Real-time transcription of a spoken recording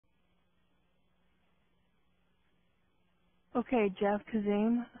Okay, Jeff,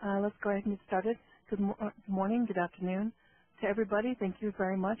 Kazim, let's go ahead and get started. Good morning, good afternoon to everybody. Thank you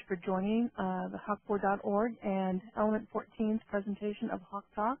very much for joining the HawkBoard.org and Element 14's presentation of Hawk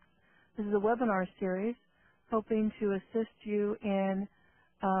Talks. This is a webinar series hoping to assist you in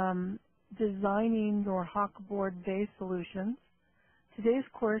designing your HawkBoard-based solutions. Today's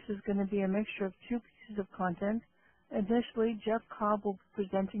course is going to be a mixture of two pieces of content. Initially, Jeff Cobb will be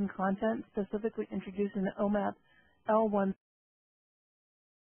presenting content specifically introducing the OMAP-L138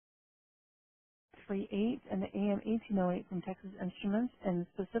 and the AM1808 from Texas Instruments, and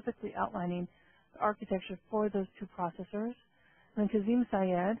specifically outlining the architecture for those two processors. And then Kazim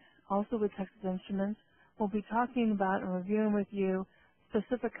Syed, also with Texas Instruments, will be talking about and reviewing with you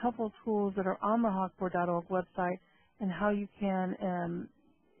specific couple tools that are on the HawkBoard.org website and how you can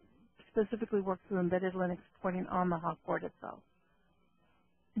specifically work through embedded Linux supporting on the HawkBoard itself.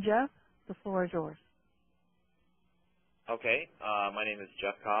 Jeff, the floor is yours. Okay, my name is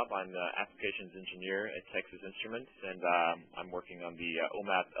Jeff Cobb. I'm the Applications Engineer at Texas Instruments, and I'm working on the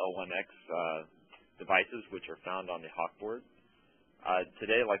OMAP-L1X devices, which are found on the HawkBoard.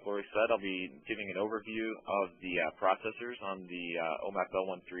 Today, like Lori said, I'll be giving an overview of the processors on the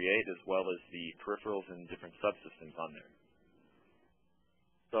OMAP-L138, as well as the peripherals and different subsystems on there.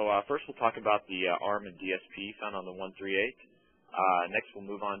 So first we'll talk about the ARM and DSP found on the 138. Next we'll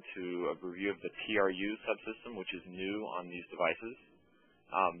move on to a review of the PRU subsystem, which is new on these devices.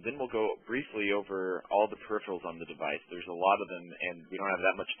 Then we'll go briefly over all the peripherals on the device. There's a lot of them, and we don't have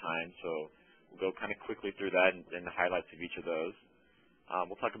that much time, so we'll go kind of quickly through that and the highlights of each of those.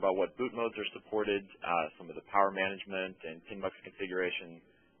 We'll talk about what boot modes are supported, some of the power management and pinbox configuration,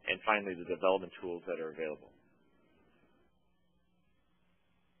 and finally the development tools that are available.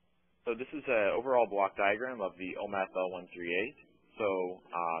 So this is an overall block diagram of the OMAP-L138. So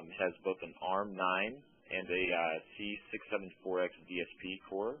it has both an ARM 9 and a C674x DSP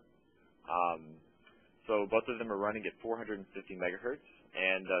core. So both of them are running at 450 megahertz.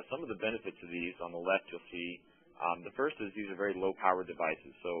 And some of the benefits of these on the left you'll see. The first is these are very low power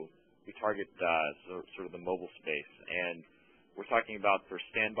devices. So we target sort of the mobile space. And we're talking about for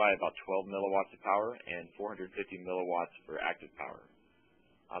standby about 12 milliwatts of power and 450 milliwatts for active power.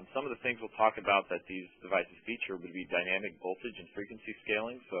 Some of the things we'll talk about that these devices feature would be dynamic voltage and frequency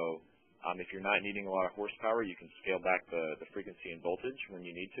scaling. So if you're not needing a lot of horsepower, you can scale back the frequency and voltage when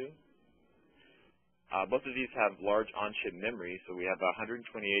you need to. Both of these have large on-chip memory, so we have 128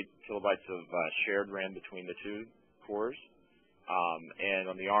 kilobytes of shared RAM between the two cores. And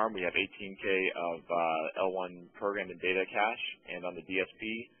on the ARM, we have 18K of L1 program and data cache, and on the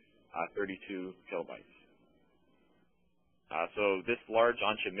DSP, 32 kilobytes. So this large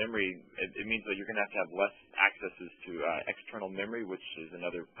on-chip memory, it means that you're going to have less accesses to external memory, which is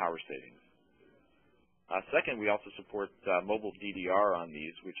another power savings. Second, we also support mobile DDR on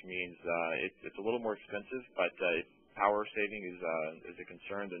these, which means it's a little more expensive, but if power saving is a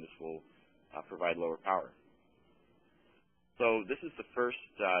concern, then this will provide lower power. So this is the first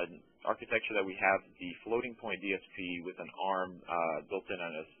architecture that we have, the floating point DSP with an ARM built in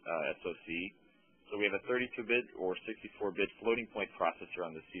on a SoC. So we have a 32-bit or 64-bit floating point processor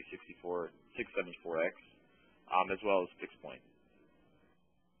on the C674x, as well as fixed point.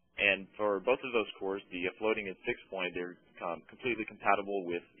 And for both of those cores, the floating and fixed point, they're completely compatible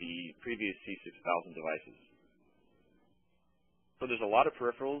with the previous C6000 devices. So there's a lot of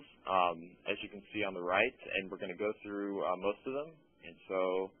peripherals, as you can see on the right, and we're going to go through most of them. And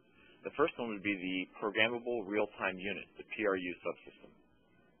so the first one would be the Programmable Real-Time Unit, the PRU subsystem.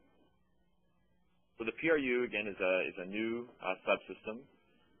 So the PRU, again, is a new subsystem,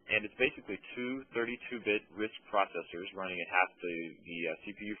 and it's basically two 32-bit RISC processors running at half the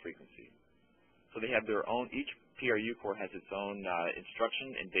CPU frequency. So they have their own, each PRU core has its own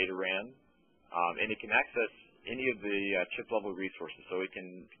instruction and data RAM, and it can access any of the chip-level resources. So it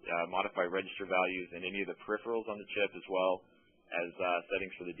can modify register values in any of the peripherals on the chip, as well as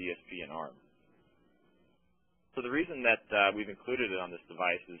settings for the DSP and ARM. So the reason that we've included it on this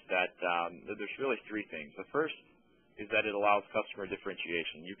device is that there's really three things. The first is that it allows customer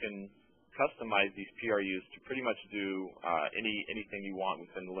differentiation. You can customize these PRUs to pretty much do anything you want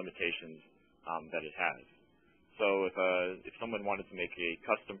within the limitations that it has. So if someone wanted to make a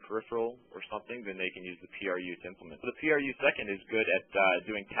custom peripheral or something, then they can use the PRU to implement. So the PRU, second, is good at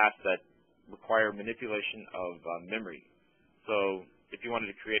doing tasks that require manipulation of memory. So if you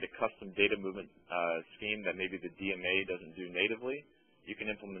wanted to create a custom data movement scheme that maybe the DMA doesn't do natively, you can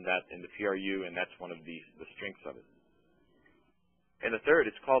implement that in the PRU, and that's one of the strengths of it. And the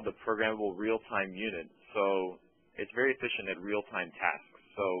third, it's called the Programmable Real-Time Unit. So it's very efficient at real-time tasks.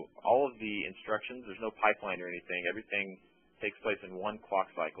 So all of the instructions, there's no pipeline or anything. Everything takes place in one clock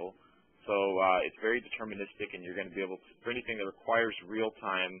cycle. So it's very deterministic, and you're going to be able to, for anything that requires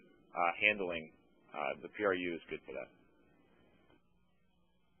real-time handling, the PRU is good for that.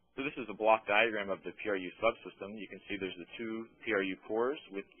 So this is a block diagram of the PRU subsystem. You can see there's the two PRU cores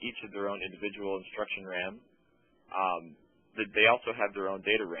with each of their own individual instruction RAM. They also have their own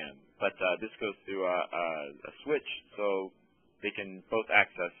data RAM, but this goes through a switch, so they can both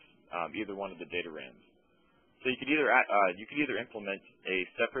access either one of the data RAMs. So you could either implement a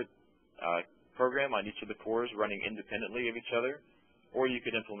separate program on each of the cores running independently of each other, or you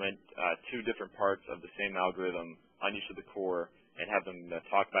could implement two different parts of the same algorithm on each of the core and have them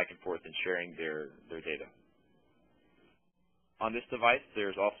talk back and forth in sharing their data. On this device,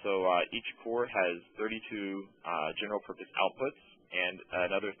 there's also each core has 32 general-purpose outputs and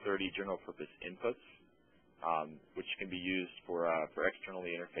another 30 general-purpose inputs, which can be used for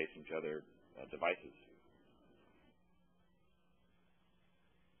externally interfacing to other devices.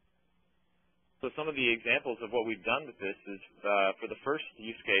 So some of the examples of what we've done with this is, for the first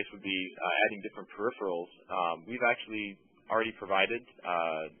use case would be adding different peripherals. We've actually already provided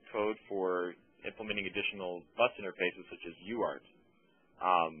code for implementing additional bus interfaces such as UART.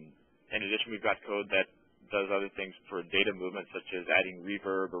 In addition, we've got code that does other things for data movement, such as adding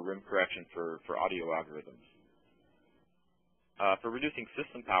reverb or rim correction for audio algorithms. For reducing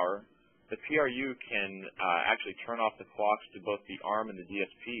system power, the PRU can actually turn off the clocks to both the ARM and the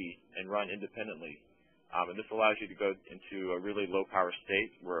DSP and run independently. And this allows you to go into a really low power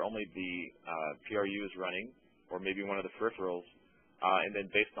state where only the PRU is running, or maybe one of the peripherals, and then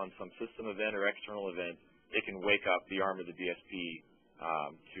based on some system event or external event, it can wake up the ARM or the DSP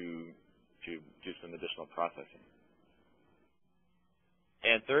to do some additional processing.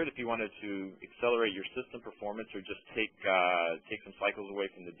 And third, if you wanted to accelerate your system performance or just take some cycles away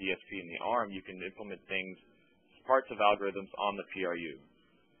from the DSP and the ARM, you can implement things, parts of algorithms on the PRU.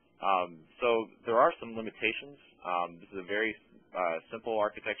 So there are some limitations. This is a very simple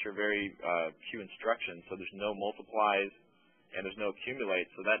architecture, very few instructions, so there's no multiplies and there's no accumulate,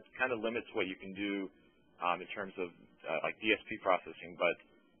 so that kind of limits what you can do in terms of like DSP processing. But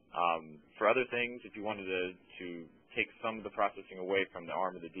for other things, if you wanted to take some of the processing away from the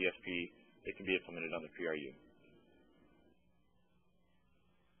ARM or the DSP, it can be implemented on the PRU.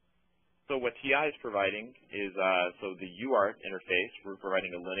 So what TI is providing is, so the UART interface, we're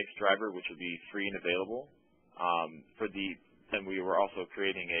providing a Linux driver, which will be free and available. Then we were also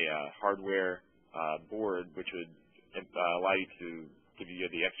creating a hardware board, which would allow you to give you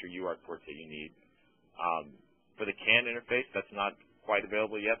the extra UART ports that you need. For the CAN interface, that's not quite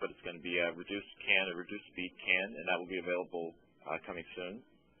available yet, but it's going to be a reduced CAN, a reduced speed CAN, and that will be available coming soon.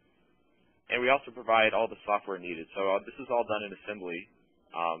 And we also provide all the software needed. So this is all done in assembly.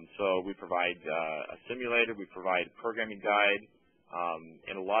 So we provide a simulator, we provide a programming guide,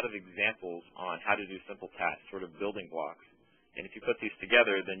 and a lot of examples on how to do simple tasks, sort of building blocks. And if you put these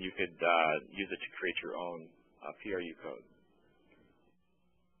together, then you could use it to create your own PRU code.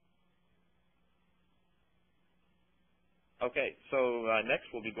 Okay, so next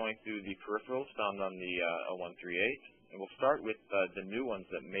we'll be going through the peripherals found on the L138, and we'll start with the new ones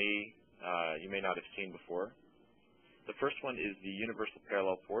that you may not have seen before. The first one is the Universal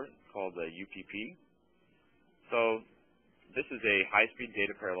Parallel Port, called the UPP. So this is a high-speed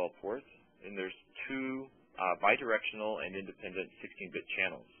data parallel port, and there's two bidirectional and independent 16-bit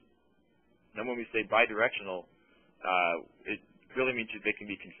channels. Now when we say bidirectional, it really means that they can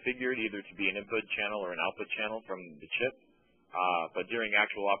be configured either to be an input channel or an output channel from the chip. But during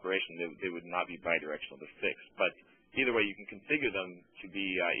actual operation, they would not be bidirectional, they're fixed. But either way, you can configure them to be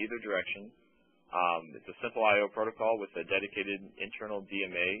either direction. It's a simple I/O protocol with a dedicated internal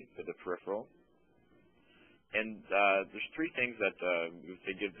DMA for the peripheral. And there's three things that we would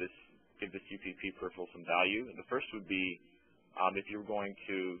say give this UPP peripheral some value. And the first would be if you're going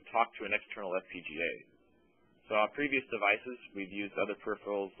to talk to an external FPGA. So on previous devices, we've used other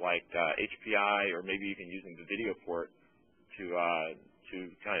peripherals like HPI, or maybe even using the video port to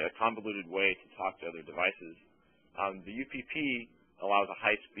kind of a convoluted way to talk to other devices. The UPP allows a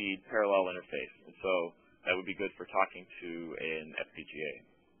high-speed parallel interface, and so that would be good for talking to an FPGA.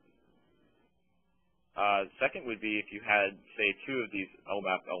 Second would be if you had, say, two of these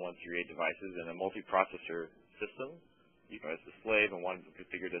OMAP-L138 devices in a multiprocessor system, you can as the slave and one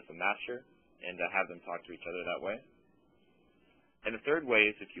configured as the master, and have them talk to each other that way. And the third way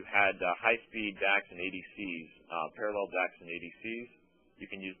is if you had high-speed DACs and ADCs, parallel DACs and ADCs, you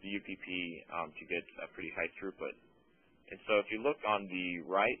can use the UPP to get a pretty high throughput. And so if you look on the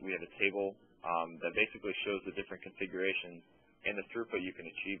right, we have a table that basically shows the different configurations and the throughput you can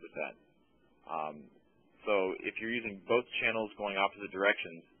achieve with that. So if you're using both channels going opposite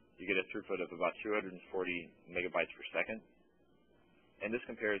directions, you get a throughput of about 240 megabytes per second. And this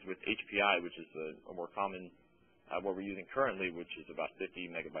compares with HPI, which is a more common, what we're using currently, which is about 50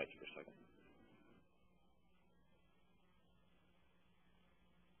 megabytes per second.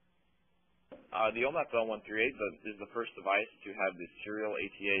 The OMAP-L138 is the first device to have the serial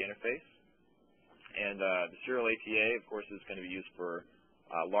ATA interface. And the serial ATA, of course, is going to be used for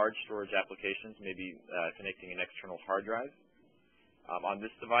large storage applications, maybe connecting an external hard drive. On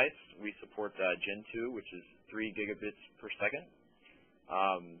this device, we support Gen 2, which is 3 gigabits per second.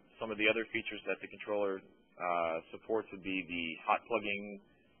 Some of the other features that the controller supports would be the hot plugging,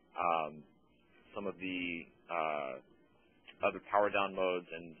 some of the other power down modes,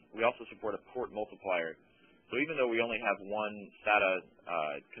 and we also support a port multiplier. So even though we only have one SATA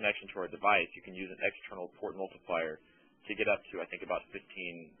connection to our device, you can use an external port multiplier to get up to, I think, about 15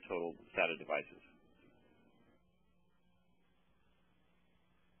 total SATA devices.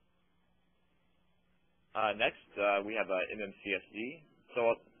 Next, we have MMCSD.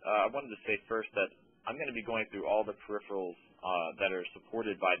 So I wanted to say first that I'm going to be going through all the peripherals that are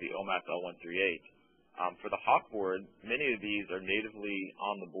supported by the OMAP-L138. For the HawkBoard, many of these are natively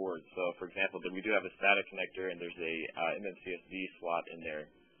on the board. So, for example, we do have a SATA connector and there's a MMCSD slot in there.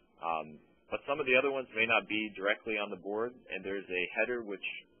 But some of the other ones may not be directly on the board, and there's a header which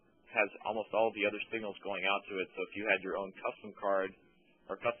has almost all the other signals going out to it. So if you had your own custom card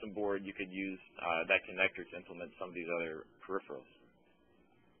or custom board, you could use that connector to implement some of these other peripherals.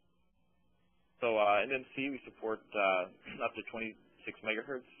 So MMC, we support up to 26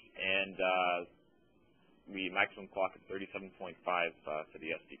 megahertz, and we maximum clock at 37.5 for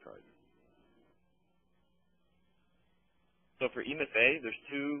the SD card. So for EMIF-A, there's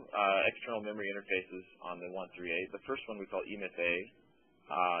two external memory interfaces on the 138. The first one we call EMIF-A,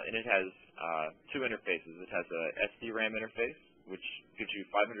 and it has two interfaces. It has a SD-RAM interface, which gives you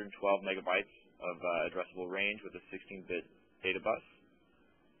 512 megabytes of addressable range with a 16-bit data bus.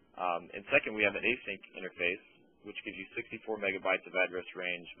 And second, we have an async interface, which gives you 64 megabytes of address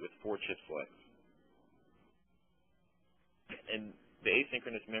range with 4 chip selects. And the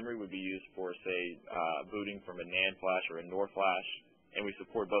asynchronous memory would be used for, say, booting from a NAND flash or a NOR flash, and we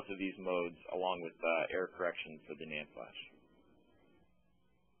support both of these modes along with error correction for the NAND flash.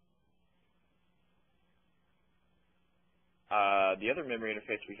 The other memory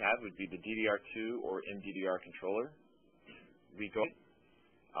interface we have would be the DDR2 or MDDR controller. We go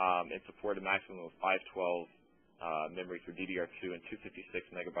and support a maximum of 512 memory for DDR2 and 256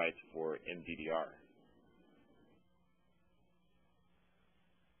 megabytes for MDDR.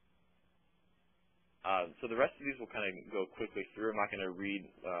 So the rest of these we'll kind of go quickly through. I'm not going to read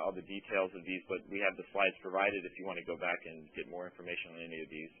all the details of these, but we have the slides provided if you want to go back and get more information on any of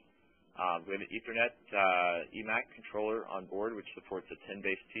these. We have an Ethernet EMAC controller on board, which supports a 10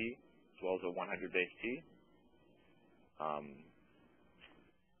 base T as well as a 100 base T.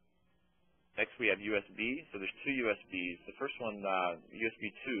 Next, we have USB. So there's two USBs. The first one,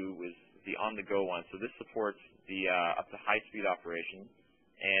 USB 2, was the on-the-go one. So this supports the up to high-speed operation.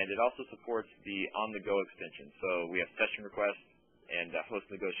 And it also supports the on-the-go extension. So we have session requests and host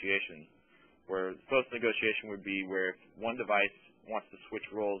negotiation, where host negotiation would be where if one device wants to switch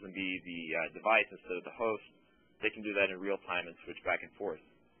roles and be the device instead of the host, they can do that in real time and switch back and forth.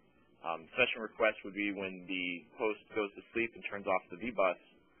 Session request would be when the host goes to sleep and turns off the VBus,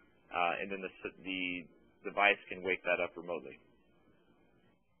 and then the device can wake that up remotely.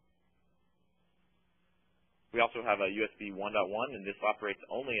 We also have a USB 1.1, and this operates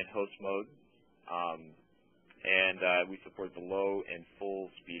only in host mode, and we support the low and full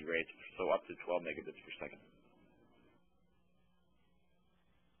speed rates, so up to 12 megabits per second.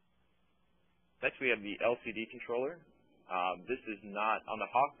 Next, we have the LCD controller. This is not on the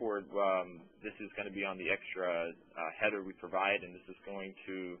HawkBoard. This is going to be on the extra header we provide, and this is going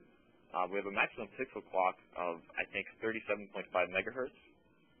to we have a maximum pixel clock of, I think, 37.5 megahertz.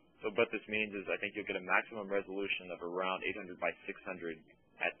 So what this means is I think you'll get a maximum resolution of around 800 by 600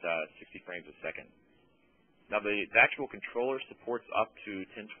 at 60 frames a second. Now the actual controller supports up to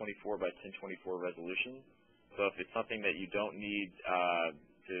 1024 by 1024 resolution. So if it's something that you don't need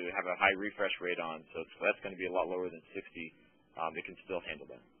to have a high refresh rate on, so that's going to be a lot lower than 60, it can still handle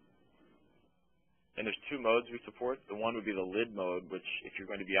that. And there's two modes we support. The one would be the lid mode, which if you're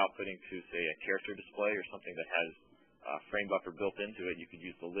going to be outputting to, say, a character display or something that has frame buffer built into it, you could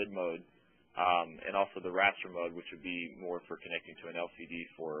use the lid mode, and also the raster mode, which would be more for connecting to an LCD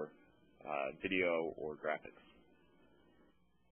for video or graphics.